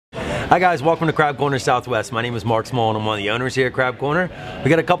Hi guys, welcome to Crab Corner Southwest. My name is Mark Smolen. I'm one of the owners here at Crab Corner. We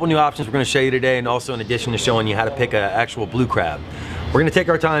got a couple new options we're going to show you today, and also in addition to showing you how to pick an actual blue crab. We're going to take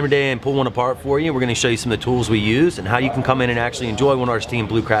our time today and pull one apart for you. We're going to show you some of the tools we use and how you can come in and actually enjoy one of our steamed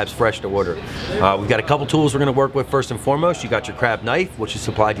blue crabs fresh to order. We've got a couple tools we're going to work with. First and foremost, you got your crab knife, which is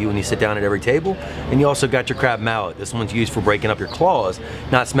supplied to you when you sit down at every table, and you also got your crab mallet. This one's used for breaking up your claws,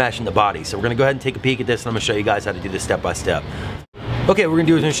 not smashing the body. So we're going to go ahead and take a peek at this, and I'm going to show you guys how to do this step by step. Okay, what we're going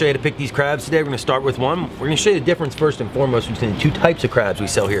to do is going to show you how to pick these crabs today. We're going to start with one. We're going to show you the difference first and foremost between the two types of crabs we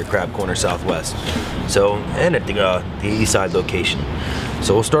sell here at Crab Corner Southwest. So, and at the east side location.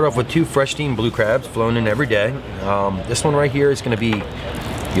 So we'll start off with two fresh steamed blue crabs flown in every day. This one right here is going to be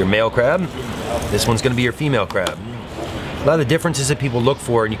your male crab. This one's going to be your female crab. A lot of the differences that people look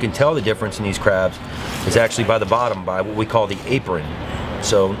for, and you can tell the difference in these crabs, is actually by the bottom, by what we call the apron.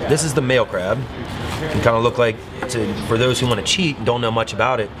 So this is the male crab. It can kind of look like, for those who want to cheat and don't know much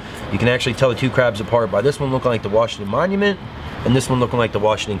about it, you can actually tell the two crabs apart by this one looking like the Washington Monument and this one looking like the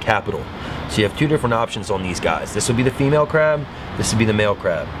Washington Capitol. So you have two different options on these guys. This would be the female crab, this would be the male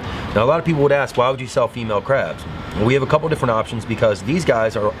crab. Now a lot of people would ask, why would you sell female crabs? Well, we have a couple different options because these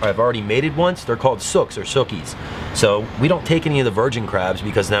guys have already mated once. They're called sooks or sookies. So we don't take any of the virgin crabs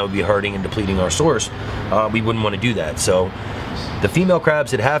because that would be hurting and depleting our source. We wouldn't want to do that. So the female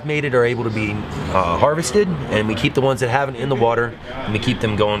crabs that have mated are able to be harvested, and we keep the ones that haven't in the water, and we keep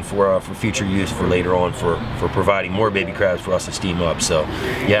them going for future use for later on for providing more baby crabs for us to steam up. So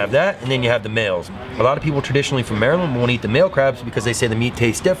you have that, and then you have the males. A lot of people traditionally from Maryland won't eat the male crabs because they say the meat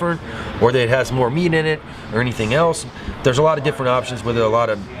tastes different, or that it has more meat in it, or anything else. There's a lot of different options, whether a lot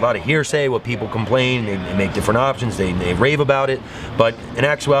of hearsay, what people complain, they make different options, they rave about it, but in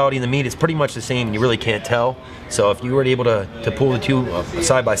actuality the meat is pretty much the same and you really can't tell. So if you were able to pull the two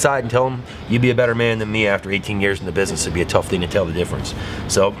side by side and tell them, you'd be a better man than me after 18 years in the business. It'd be a tough thing to tell the difference.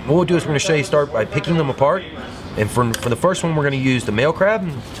 So what we'll do is we're going to show you start by picking them apart. And for the first one, we're going to use the male crab.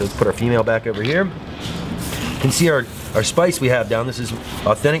 So let's put our female back over here. You can see our spice we have down. This is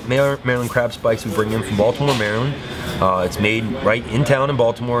authentic Maryland crab spice we bring in from Baltimore, Maryland. It's made right in town in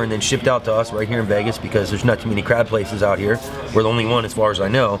Baltimore and then shipped out to us right here in Vegas because there's not too many crab places out here. We're the only one as far as I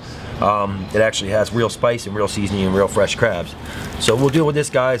know. It actually has real spice and real seasoning and real fresh crabs. So we'll deal with this,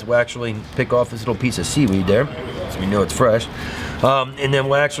 guys. We'll actually pick off this little piece of seaweed there, so we know it's fresh. And then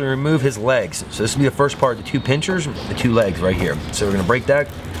we'll actually remove his legs. So this will be the first part, the two pinchers, the two legs right here. So we're gonna break that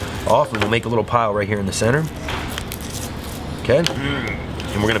off and we'll make a little pile right here in the center. Okay,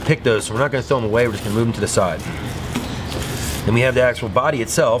 and we're gonna pick those. So we're not gonna throw them away, we're just gonna move them to the side. Then we have the actual body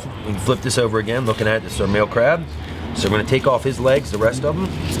itself. We can flip this over again, looking at it. This is our male crab. So we're gonna take off his legs, the rest of them.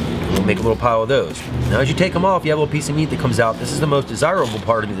 We'll make a little pile of those. Now as you take them off, you have a little piece of meat that comes out. This is the most desirable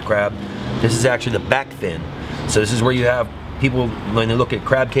part of the crab. This is actually the back fin. So this is where you have people, when they look at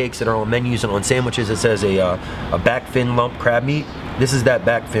crab cakes that are on menus and on sandwiches, it says a back fin lump crab meat. This is that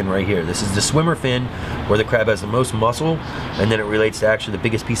back fin right here. This is the swimmer fin where the crab has the most muscle, and then it relates to actually the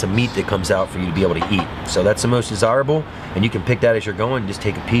biggest piece of meat that comes out for you to be able to eat. So that's the most desirable, and you can pick that as you're going. Just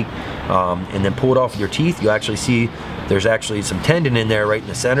take a peek and then pull it off with your teeth. You'll actually see there's actually some tendon in there right in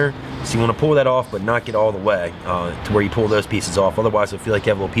the center. So you want to pull that off, but not get all the way to where you pull those pieces off. Otherwise, it'll feel like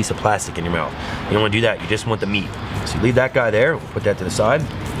you have a little piece of plastic in your mouth. You don't want to do that. You just want the meat. So you leave that guy there. We'll put that to the side.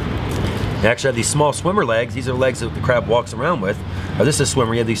 You actually have these small swimmer legs. These are the legs that the crab walks around with. Now this is a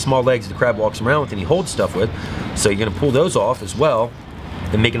swimmer. You have these small legs the crab walks around with and he holds stuff with. So you're going to pull those off as well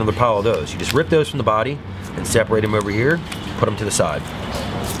and make another pile of those. You just rip those from the body and separate them over here. Put them to the side.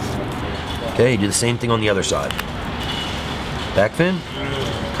 Okay, you do the same thing on the other side. Back fin.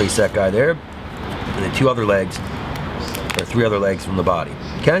 Place that guy there. And then two other legs, or three other legs from the body.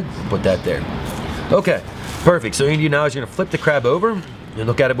 Okay, put that there. Okay, perfect. So what you're gonna do now is you're gonna flip the crab over and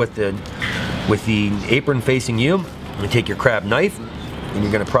look at it with the apron facing you. You're gonna take your crab knife and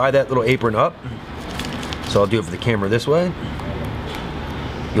you're gonna pry that little apron up. So I'll do it for the camera this way.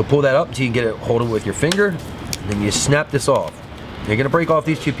 You'll pull that up until you can get it, hold it with your finger, and then you snap this off. You're gonna break off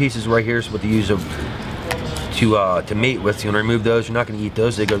these two pieces right here, so what to use them to mate with. So you're gonna remove those. You're not gonna eat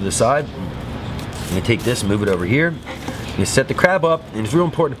those. They go to the side. You're gonna take this and move it over here. You set the crab up, and it's real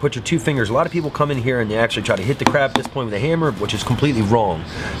important to put your two fingers. A lot of people come in here and they actually try to hit the crab at this point with a hammer, which is completely wrong.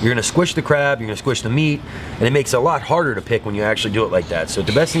 You're gonna squish the crab, you're gonna squish the meat, and it makes it a lot harder to pick when you actually do it like that. So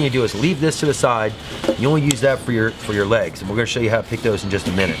the best thing you do is leave this to the side. You only use that for your legs, and we're gonna show you how to pick those in just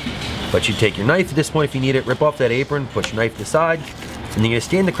a minute. But you take your knife at this point if you need it, rip off that apron, put your knife to the side, and then you're gonna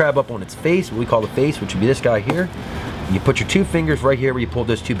stand the crab up on its face, what we call the face, which would be this guy here. And you put your two fingers right here where you pulled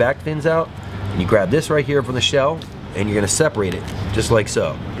those two back fins out, and you grab this right here from the shell, and you're gonna separate it, just like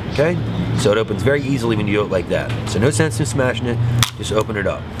so, okay? So it opens very easily when you do it like that. So no sense in smashing it, just open it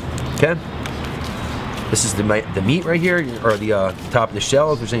up. Okay. This is the meat right here, or the top of the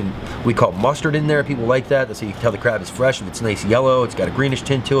shell. There's anything we call mustard in there. People like that. That's how you can tell the crab is fresh. If it's nice yellow, it's got a greenish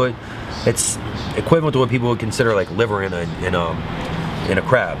tint to it. It's equivalent to what people would consider like liver in a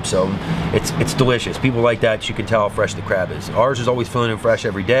crab. So it's delicious. People like that. You can tell how fresh the crab is. Ours is always filling in fresh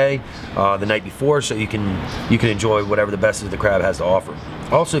every day, the night before, so you can enjoy whatever the best of the crab has to offer.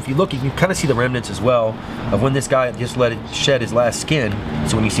 Also, if you look, you can kind of see the remnants as well of when this guy just let it shed his last skin.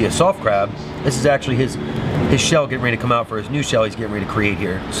 So when you see a soft crab, this is actually his shell getting ready to come out for his new shell he's getting ready to create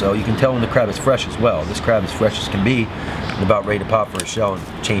here. So you can tell when the crab is fresh as well. This crab is fresh as can be and about ready to pop for a shell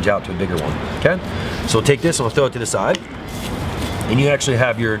and change out to a bigger one. Okay? So we'll take this and we'll throw it to the side. And you actually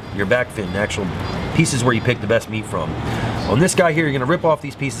have your back fin, actual pieces where you pick the best meat from. On this guy here, you're gonna rip off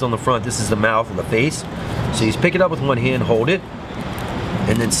these pieces on the front. This is the mouth or the face. So you just pick it up with one hand, hold it,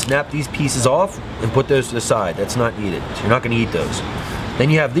 and then snap these pieces off and put those to the side. That's not needed, so you're not gonna eat those. Then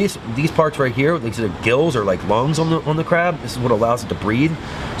you have these parts right here. These are gills or like lungs on the crab. This is what allows it to breathe.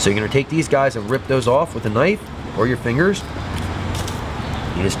 So you're gonna take these guys and rip those off with a knife or your fingers.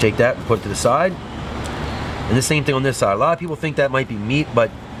 You just take that and put it to the side. And the same thing on this side. A lot of people think that might be meat,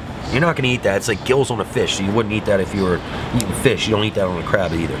 but you're not gonna eat that. It's like gills on a fish, so you wouldn't eat that if you were eating fish. You don't eat that on a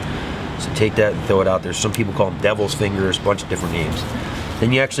crab either. So take that and throw it out there. Some people call them devil's fingers, a bunch of different names.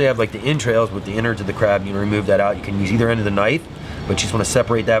 Then you actually have like the entrails with the innards of the crab. You can remove that out. You can use either end of the knife, but you just want to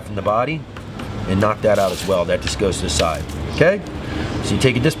separate that from the body and knock that out as well. That just goes to the side. Okay? So you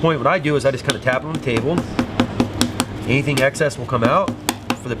take at this point, what I do is I just kind of tap it on the table. Anything excess will come out.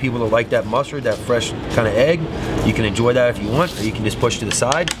 For the people that like that mustard, that fresh kind of egg, you can enjoy that if you want, or you can just push to the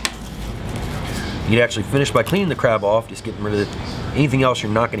side. You'd actually finish by cleaning the crab off, just getting rid of anything else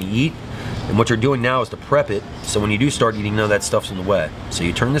you're not going to eat. And what you're doing now is to prep it, so when you do start eating, none of that stuff's in the way. So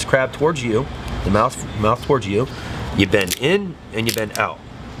you turn this crab towards you, the mouth towards you, you bend in and you bend out.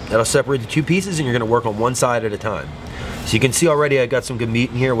 That'll separate the two pieces, and you're going to work on one side at a time. So you can see already I got some good meat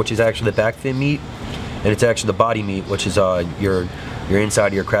in here, which is actually the back fin meat, and it's actually the body meat, which is your inside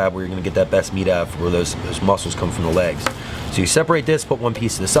of your crab, where you're going to get that best meat out, where those muscles come from the legs. So you separate this, put one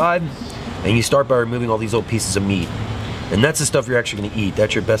piece to the side, and you start by removing all these little pieces of meat. And that's the stuff you're actually going to eat.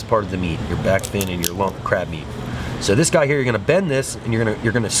 That's your best part of the meat, your back fin and your lump of crab meat. So this guy here, you're going to bend this, and you're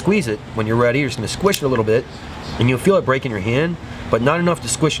going to squeeze it. When you're ready, you're just going to squish it a little bit, and you'll feel it break in your hand, but not enough to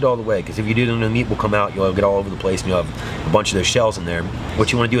squish it all the way, because if you do, then the meat will come out. You'll get all over the place, and you'll have a bunch of those shells in there.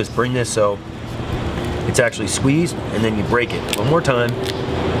 What you want to do is bring this so it's actually squeezed, and then you break it one more time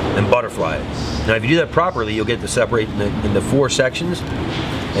and butterfly it. Now if you do that properly, you'll get to separate into 4 sections,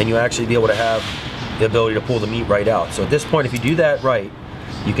 and you'll actually be able to have the ability to pull the meat right out. So at this point, if you do that right,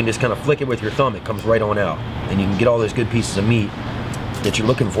 you can just kind of flick it with your thumb. It comes right on out, and you can get all those good pieces of meat that you're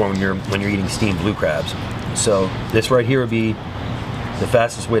looking for when you're eating steamed blue crabs. So this right here would be the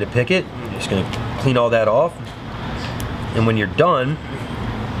fastest way to pick it. Just going to clean all that off, and when you're done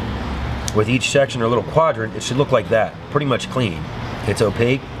with each section or little quadrant, it should look like that, pretty much clean. It's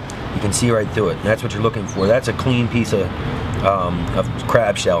opaque, you can see right through it. And that's what you're looking for. That's a clean piece of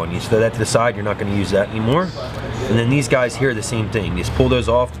crab shell, and you throw that to the side. You're not going to use that anymore. And then these guys here are the same thing. You just pull those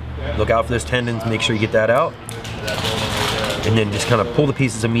off, look out for those tendons, make sure you get that out, and then just kind of pull the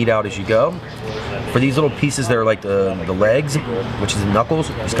pieces of meat out as you go. For these little pieces that are like the legs, which is the knuckles,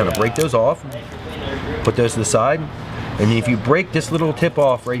 just kind of break those off, put those to the side. And then if you break this little tip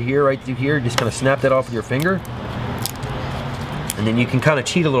off right through here, just kind of snap that off with your finger. And then you can kind of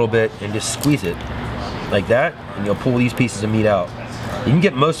cheat a little bit and just squeeze it like that, and you'll pull these pieces of meat out. You can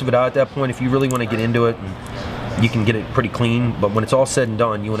get most of it out at that point if you really want to get into it. And you can get it pretty clean, but when it's all said and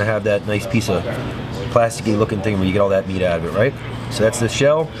done, you want to have that nice piece of plasticky looking thing where you get all that meat out of it, right? So that's the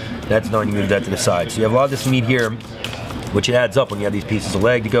shell. That's done. You move that to the side. So you have a lot of this meat here, which adds up when you have these pieces of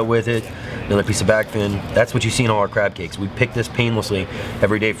leg to go with it, another piece of back fin. That's what you see in all our crab cakes. We pick this painlessly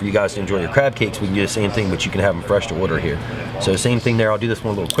every day for you guys to enjoy your crab cakes. We can do the same thing, but you can have them fresh to order here. So same thing there. I'll do this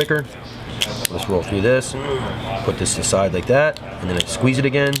one a little quicker. Let's roll through this, put this to the side like that, and then squeeze it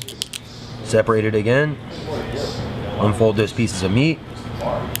again, separate it again, unfold those pieces of meat.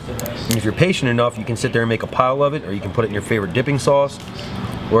 And if you're patient enough, you can sit there and make a pile of it, or you can put it in your favorite dipping sauce,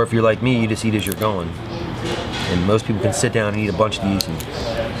 or if you're like me, you just eat as you're going. And most people can sit down and eat a bunch of these in,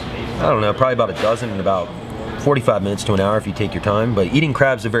 I don't know, probably about a dozen in about 45 minutes to an hour if you take your time. But eating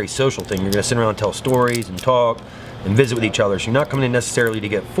crabs is a very social thing. You're going to sit around and tell stories and talk and visit with each other. So you're not coming in necessarily to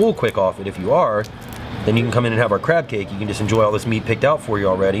get full quick off it. If you are, then you can come in and have our crab cake. You can just enjoy all this meat picked out for you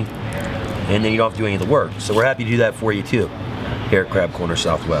already, and then you don't have to do any of the work. So we're happy to do that for you too here at Crab Corner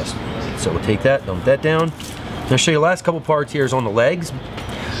Southwest. So we'll take that, dump that down. I'm going to show you the last couple parts here is on the legs.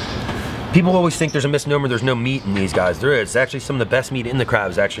 People always think there's a misnomer, there's no meat in these guys. There is. Actually, some of the best meat in the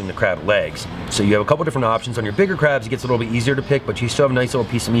crab is actually in the crab legs. So you have a couple different options. On your bigger crabs, it gets a little bit easier to pick, but you still have a nice little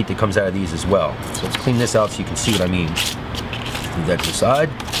piece of meat that comes out of these as well. So let's clean this out so you can see what I mean. Move that to the side.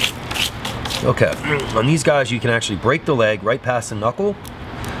 Okay, on these guys, you can actually break the leg right past the knuckle,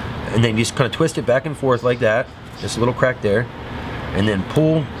 and then you just kind of twist it back and forth like that. Just a little crack there, and then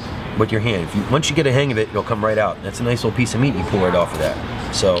pull with your hand. Once you get a hang of it, it'll come right out. That's a nice little piece of meat you pull right off of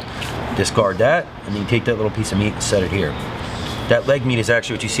that. So discard that, and then you take that little piece of meat and set it here. That leg meat is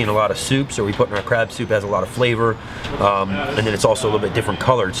actually what you see in a lot of soups, or we put in our crab soup. It has a lot of flavor, and then it's also a little bit different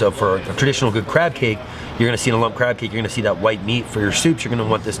colored. So for a traditional good crab cake, you're gonna see in a lump crab cake, you're gonna see that white meat. For your soups, you're gonna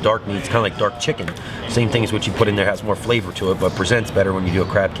want this dark meat. It's kind of like dark chicken. Same thing as what you put in there, has more flavor to it, but presents better when you do a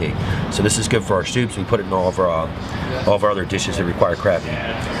crab cake. So this is good for our soups. We put it in all of our other dishes that require crab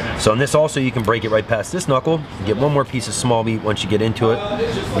meat. So in this also, you can break it right past this knuckle. You get one more piece of small meat once you get into it.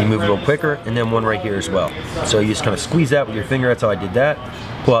 You move a little quicker, and then one right here as well. So you just kind of squeeze that with your finger. That's how I did that.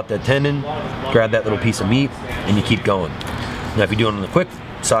 Pull out that tendon, grab that little piece of meat, and you keep going. Now if you're doing it on the quick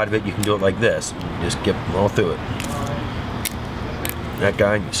side of it, you can do it like this. Just get all through it. That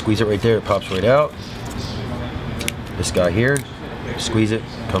guy, you squeeze it right there, it pops right out. This guy here, squeeze it,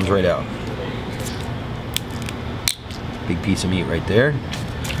 comes right out. Big piece of meat right there.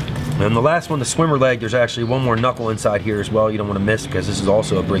 And the last one, the swimmer leg, there's actually one more knuckle inside here as well. You don't want to miss, because this is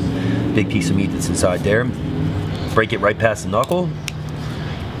also a big piece of meat that's inside there. Break it right past the knuckle,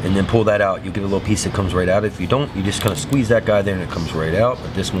 and then pull that out. You get a little piece that comes right out. If you don't, you just kind of squeeze that guy there and it comes right out.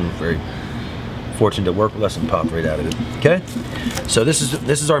 But this one was very fortunate to work with us and popped right out of it. Okay, so this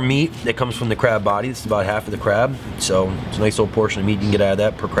is our meat that comes from the crab body. This is about half of the crab, so it's a nice little portion of meat you can get out of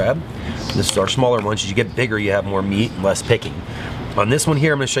that per crab. This is our smaller ones. As you get bigger, you have more meat and less picking. On this one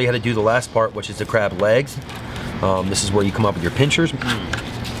here, I'm going to show you how to do the last part, which is the crab legs. This is where you come up with your pinchers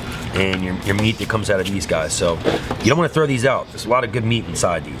and your meat that comes out of these guys. So you don't want to throw these out. There's a lot of good meat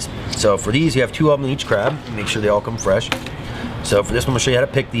inside these. So for these, you have 2 of them in each crab. Make sure they all come fresh. So for this one, I'm going to show you how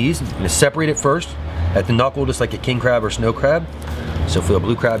to pick these. I'm going to separate it first at the knuckle, just like a king crab or snow crab. So for the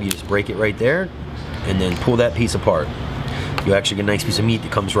blue crab, you just break it right there and then pull that piece apart. You actually get a nice piece of meat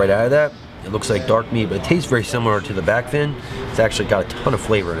that comes right out of that. It looks like dark meat, but it tastes very similar to the back fin. It's actually got a ton of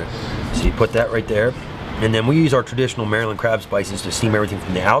flavor in it. So you put that right there. And then we use our traditional Maryland crab spices to steam everything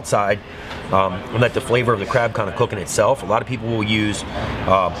from the outside and let the flavor of the crab kind of cook in itself. A lot of people will use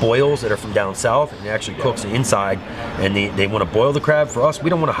boils that are from down south, and it actually cooks the inside, and they want to boil the crab. For us, we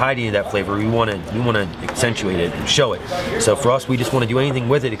don't want to hide any of that flavor. We want to accentuate it and show it. So for us, we just want to do anything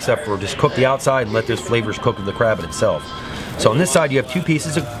with it except for just cook the outside and let those flavors cook with the crab in itself. So on this side, you have 2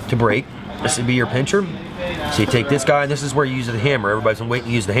 pieces to break. This would be your pincher. So you take this guy, and this is where you use the hammer. Everybody's been waiting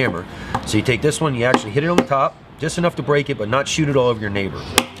to use the hammer. So you take this one, you actually hit it on the top, just enough to break it, but not shoot it all over your neighbor.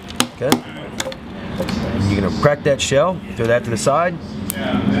 Okay? And you're gonna crack that shell, throw that to the side,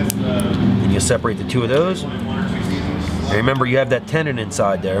 and you'll separate the 2 of those. And remember, you have that tendon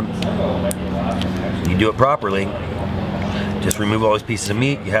inside there. You do it properly, just remove all those pieces of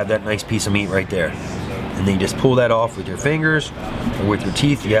meat, you have that nice piece of meat right there. And then you just pull that off with your fingers or with your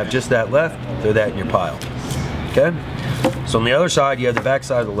teeth. You have just that left, throw that in your pile. Okay? So on the other side, you have the back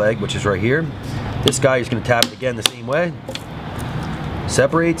side of the leg, which is right here. This guy is going to tap it again the same way.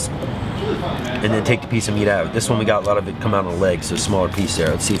 Separates, and then take the piece of meat out. This one, we got a lot of it come out on the leg, so a smaller piece there.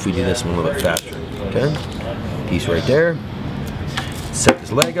 Let's see if we do this one a little bit faster. Okay? Piece right there. Set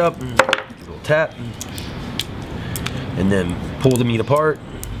this leg up, a little tap, and then pull the meat apart.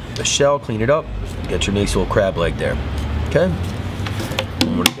 The shell, clean it up, get your nice little crab leg there. Okay?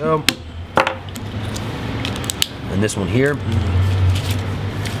 One more to go. And this one here,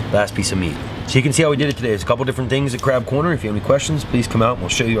 last piece of meat. So you can see how we did it today. There's a couple different things at Crab Corner. If you have any questions, please come out and we'll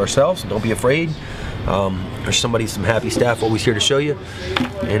show you ourselves. Don't be afraid. There's some happy staff always here to show you.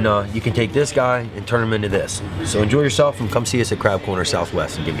 And you can take this guy and turn him into this. So enjoy yourself and come see us at Crab Corner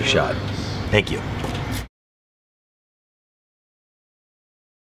Southwest and give it a shot. Thank you.